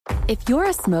If you're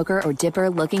a smoker or dipper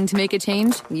looking to make a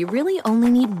change, you really only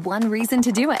need one reason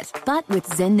to do it. But with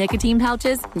Zyn nicotine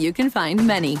pouches, you can find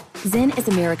many. Zyn is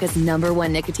America's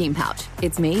 #1 nicotine pouch.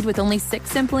 It's made with only 6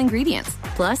 simple ingredients.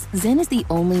 Plus, Zyn is the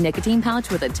only nicotine pouch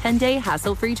with a 10-day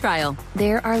hassle-free trial.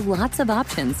 There are lots of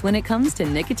options when it comes to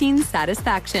nicotine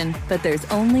satisfaction, but there's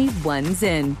only one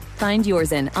Zyn. Find your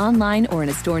Zyn online or in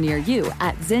a store near you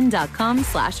at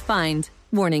zyn.com/find.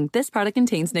 Warning, this product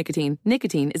contains nicotine.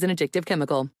 Nicotine is an addictive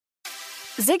chemical.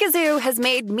 Zigazoo has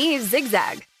made me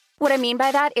zigzag. What I mean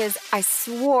by that is I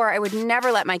swore I would never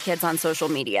let my kids on social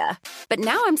media. But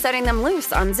now I'm setting them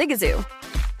loose on Zigazoo.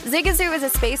 Zigazoo is a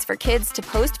space for kids to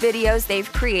post videos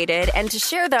they've created and to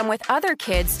share them with other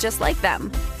kids just like them.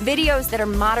 Videos that are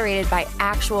moderated by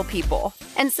actual people.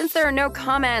 And since there are no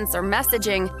comments or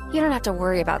messaging, you don't have to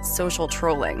worry about social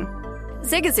trolling.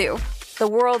 Zigazoo, the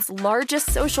world's largest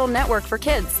social network for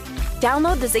kids.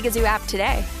 Download the Zigazoo app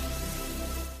today.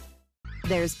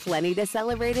 There's plenty to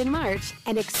celebrate in March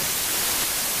and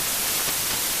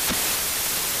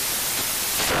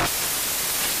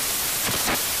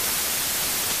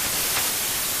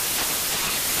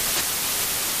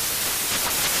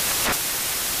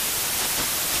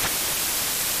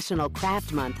National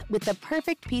Craft Month with the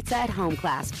perfect pizza at home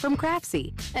class from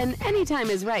Craftsy. And anytime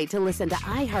is right to listen to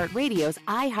iHeartRadio's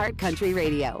iHeartCountry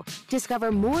Radio.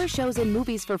 Discover more shows and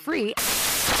movies for free.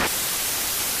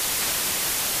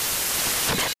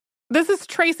 This is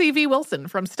Tracy V. Wilson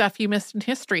from Stuff You Missed in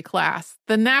History class.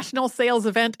 The national sales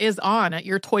event is on at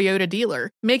your Toyota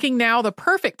dealer, making now the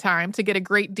perfect time to get a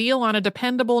great deal on a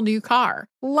dependable new car.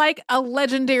 Like a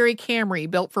legendary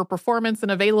Camry built for performance and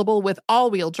available with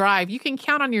all-wheel drive, you can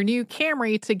count on your new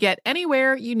Camry to get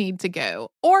anywhere you need to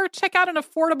go. Or check out an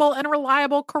affordable and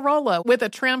reliable Corolla with a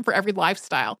trim for every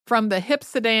lifestyle. From the hip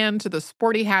sedan to the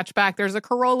sporty hatchback, there's a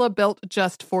Corolla built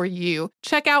just for you.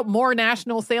 Check out more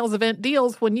national sales event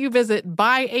deals when you visit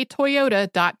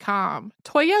buyatoyota.com.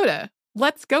 Toyota,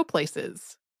 let's go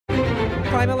places.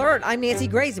 Crime Alert, I'm Nancy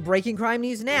Grace. Breaking crime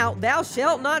news now. Thou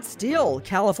shalt not steal.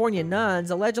 California nuns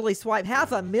allegedly swipe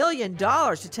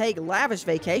 $500,000 to take lavish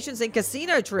vacations and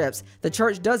casino trips. The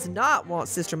church does not want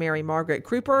Sister Mary Margaret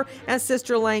Cooper and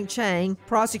Sister Lang Chang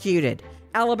prosecuted.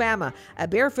 Alabama, a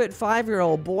barefoot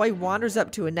 5-year-old boy wanders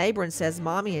up to a neighbor and says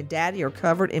mommy and daddy are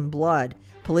covered in blood.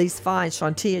 Police find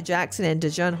Shantia Jackson and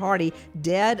Dejon Hardy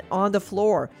dead on the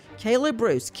floor. Caleb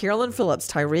Bruce, Carolyn Phillips,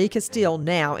 Tyree Castile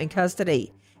now in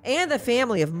custody. And the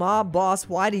family of mob boss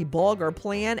Whitey Bulger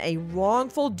plan a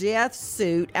wrongful death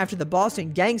suit after the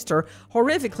Boston gangster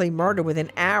horrifically murdered within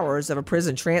hours of a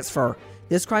prison transfer.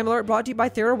 This Crime Alert brought to you by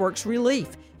TheraWorks Relief.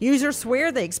 Users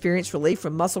swear they experience relief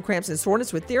from muscle cramps and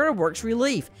soreness with TheraWorks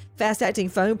Relief. Fast-acting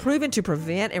foam proven to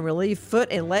prevent and relieve foot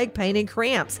and leg pain and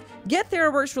cramps. Get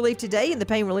TheraWorks Relief today in the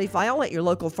pain relief aisle at your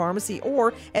local pharmacy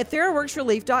or at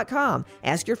TheraWorksRelief.com.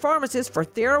 Ask your pharmacist for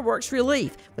TheraWorks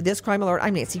Relief. With this Crime Alert,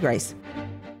 I'm Nancy Grace.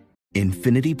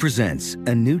 Infiniti presents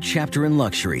a new chapter in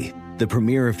luxury, the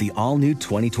premiere of the all-new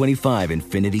 2025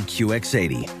 Infiniti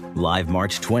QX80, live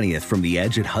March 20th from the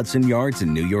Edge at Hudson Yards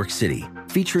in New York City,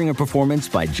 featuring a performance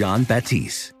by John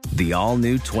Batiste. The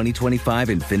all-new 2025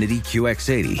 Infiniti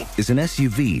QX80 is an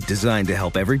SUV designed to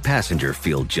help every passenger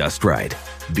feel just right.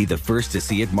 Be the first to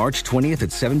see it March 20th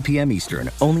at 7 p.m.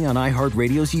 Eastern, only on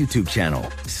iHeartRadio's YouTube channel.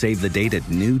 Save the date at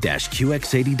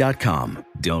new-QX80.com.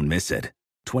 Don't miss it.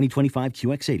 2025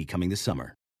 QX80 coming this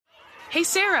summer. Hey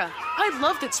Sarah, I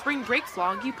love that spring break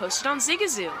vlog you posted on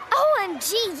Zigazoo.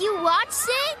 OMG, you watched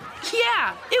it?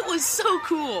 Yeah, it was so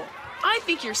cool. I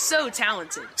think you're so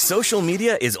talented. Social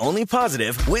media is only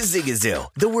positive with Zigazoo,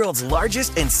 the world's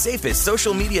largest and safest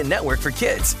social media network for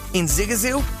kids. In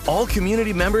Zigazoo, all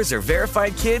community members are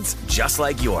verified kids just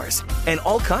like yours, and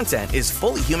all content is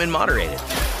fully human moderated.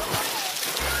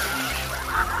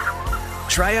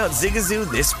 Try out Zigazoo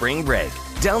this spring break.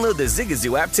 Download the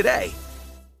Zigazoo app today.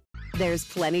 There's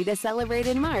plenty to celebrate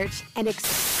in March and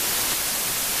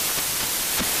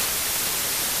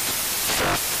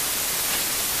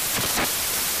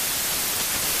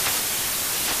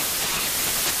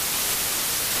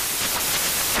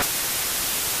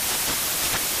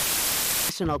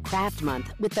National Craft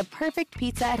Month with the perfect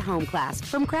pizza at home class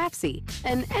from Craftsy.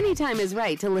 And anytime is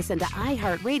right to listen to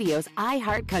iHeartRadio's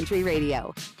iHeartCountry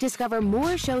Radio. Discover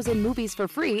more shows and movies for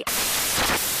free.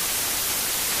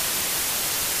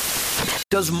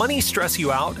 Does money stress you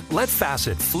out? Let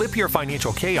Facet flip your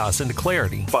financial chaos into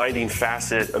clarity. Finding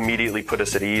Facet immediately put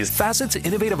us at ease. Facet's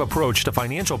innovative approach to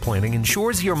financial planning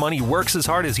ensures your money works as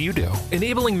hard as you do,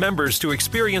 enabling members to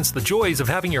experience the joys of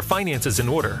having your finances in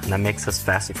order. And that makes us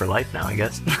Facet for life now, I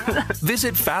guess.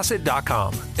 Visit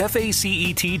Facet.com,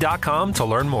 FACET.com to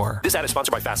learn more. This ad is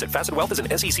sponsored by Facet. Facet Wealth is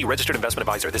an SEC registered investment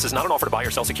advisor. This is not an offer to buy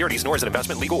or sell securities, nor is it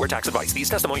investment, legal, or tax advice. These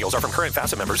testimonials are from current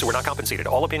Facet members who are not compensated.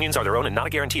 All opinions are their own and not a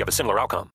guarantee of a similar outcome.